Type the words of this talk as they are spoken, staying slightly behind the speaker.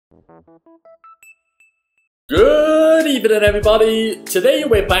Good evening everybody, today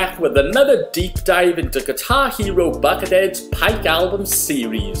we're back with another deep dive into Guitar Hero Buckethead's Pike album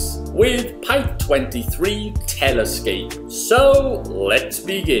series with Pike 23 Telescape. So let's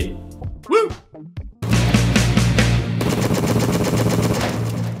begin. Woo!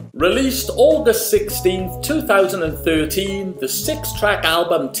 Released August 16th, 2013, the 6-track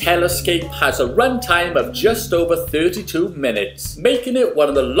album Telescape has a runtime of just over 32 minutes, making it one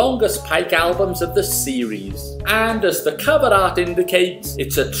of the longest Pike albums of the series. And as the cover art indicates,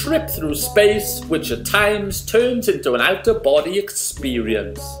 it's a trip through space which at times turns into an out-of-body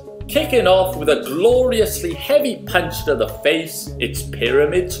experience. Kicking off with a gloriously heavy punch to the face, it's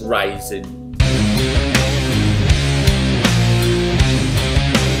Pyramids Rising.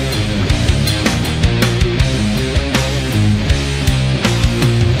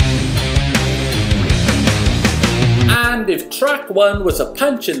 And if track 1 was a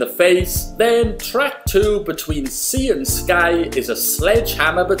punch in the face, then track 2 between sea and sky is a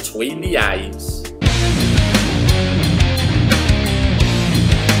sledgehammer between the eyes.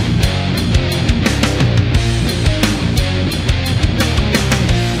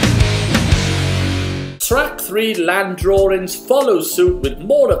 Track 3 Land Drawings follows suit with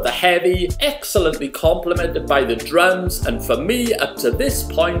more of the heavy, excellently complemented by the drums, and for me up to this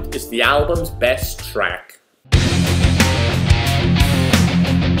point is the album's best track.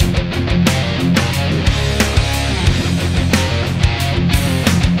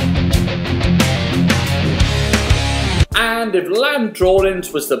 And if Land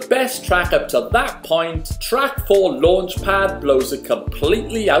Drawings was the best track up to that point, track 4 Launchpad blows it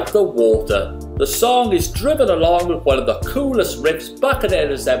completely out the water. The song is driven along with one of the coolest riffs Buckethead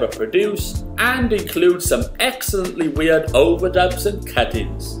has ever produced and includes some excellently weird overdubs and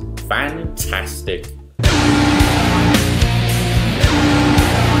cut-ins. Fantastic.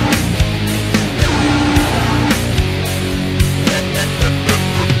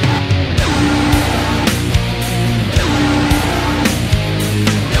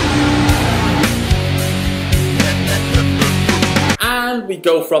 We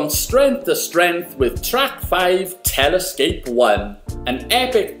go from strength to strength with track 5 Telescape 1. An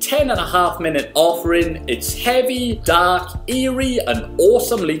epic 10.5-minute offering, it's heavy, dark, eerie and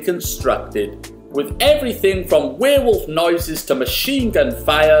awesomely constructed. With everything from werewolf noises to machine gun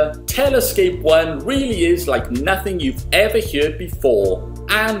fire, Telescape 1 really is like nothing you've ever heard before.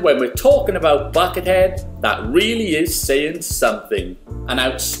 And when we're talking about Buckethead, that really is saying something. An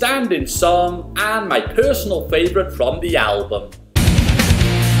outstanding song and my personal favourite from the album.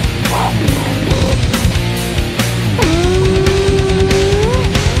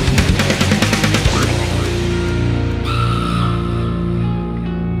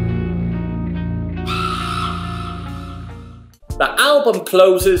 The album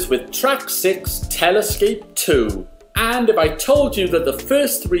closes with track 6 Telescape 2. And if I told you that the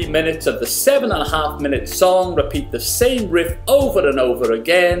first 3 minutes of the 7.5-minute song repeat the same riff over and over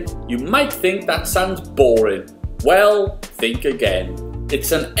again, you might think that sounds boring. Well, think again.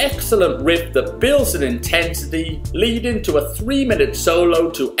 It's an excellent riff that builds in intensity, leading to a 3-minute solo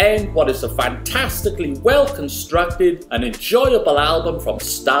to end what is a fantastically well constructed and enjoyable album from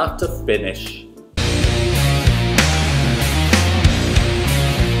start to finish.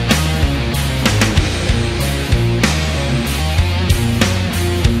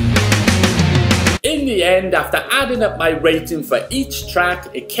 In the end, after adding up my rating for each track,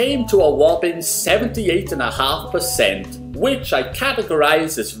 it came to a whopping 78.5%. which I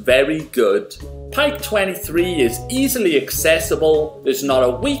categorise as very good. Pike 23 is easily accessible, there's not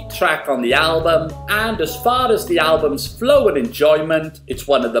a weak track on the album, and as far as the album's flow and enjoyment, it's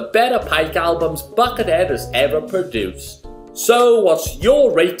one of the better Pike albums Buckethead has ever produced. So what's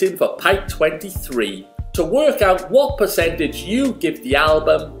your rating for Pike 23? To work out what percentage you give the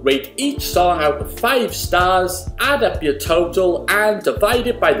album, rate each song out of 5 stars, add up your total and divide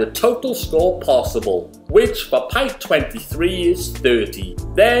it by the total score possible, which for Pike 23 is 30.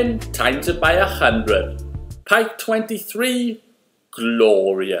 Then times it by 100. Pike 23,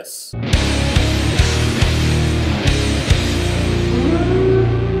 glorious.